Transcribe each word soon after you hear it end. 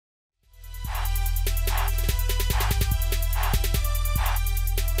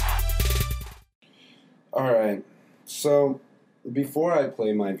So, before I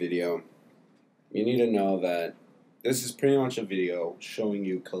play my video, you need to know that this is pretty much a video showing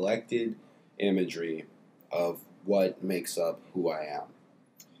you collected imagery of what makes up who I am.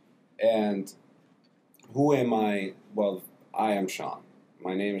 And who am I? Well, I am Sean.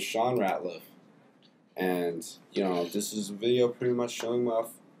 My name is Sean Ratliff. And, this is a video pretty much showing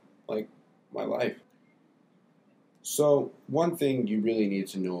off, my life. So, one thing you really need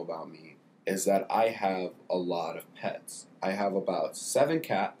to know about me is that I have a lot of pets. I have about 7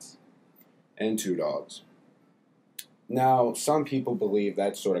 cats and 2 dogs. Now, some people believe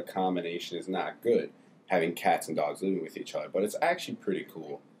that sort of combination is not good, having cats and dogs living with each other, but it's actually pretty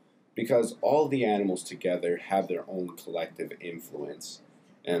cool because all the animals together have their own collective influence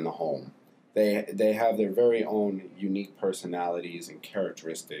in the home. They have their very own unique personalities and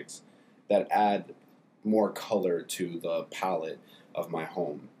characteristics that add more color to the palette of my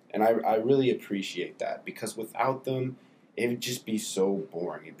home. And I really appreciate that because without them, it would just be so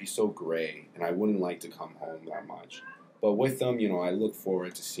boring. It'd be so gray, and I wouldn't like to come home that much. But with them, I look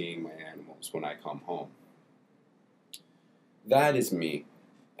forward to seeing my animals when I come home. That is me.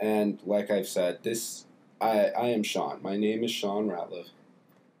 And like I've said, I am Sean. My name is Sean Ratliff.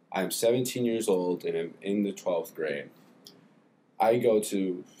 I'm 17 years old, and I'm in the 12th grade. I go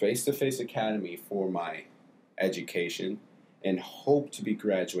to Face-to-Face Academy for my education and hope to be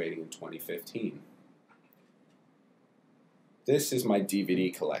graduating in 2015. This is my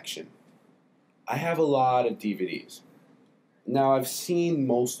DVD collection. I have a lot of DVDs. Now, I've seen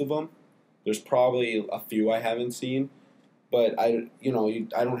most of them. There's probably a few I haven't seen, but I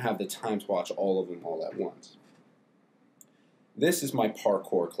don't have the time to watch all of them all at once. This is my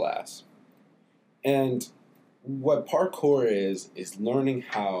parkour class. And what parkour is learning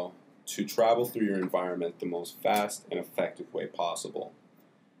how to travel through your environment the most fast and effective way possible.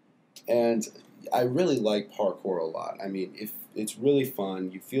 And I really like parkour a lot. I mean, if it's really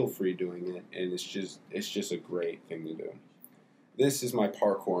fun, you feel free doing it, and it's just a great thing to do. This is my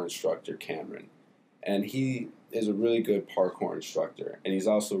parkour instructor, Cameron, and he is a really good parkour instructor, and he's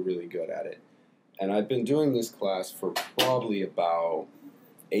also really good at it. And I've been doing this class for probably about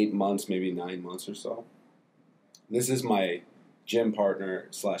 8 months, maybe 9 months or so. This is my gym partner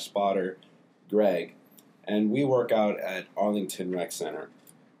 / spotter, Greg, and we work out at Arlington Rec Center.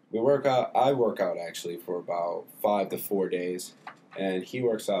 I work out actually for about 5 to 4 days, and he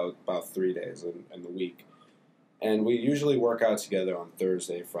works out about 3 days in the week. And we usually work out together on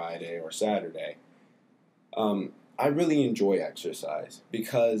Thursday, Friday, or Saturday. I really enjoy exercise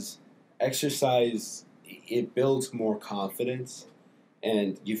because exercise, it builds more confidence,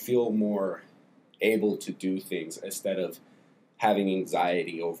 and you feel more able to do things instead of having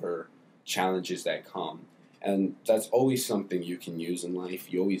anxiety over challenges that come. And that's always something you can use in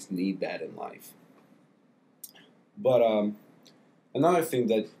life. You always need that in life. But another thing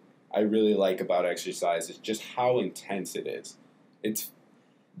that I really like about exercise is just how intense it is. It's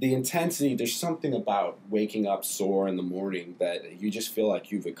the intensity. There's something about waking up sore in the morning that you just feel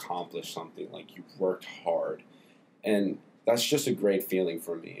like you've accomplished something, like you've worked hard. And that's just a great feeling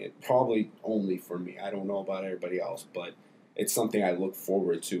for me. It probably only for me. I don't know about everybody else, but it's something I look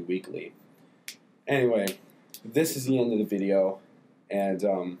forward to weekly. Anyway, this is the end of the video,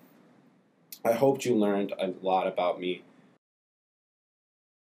 and I hope you learned a lot about me.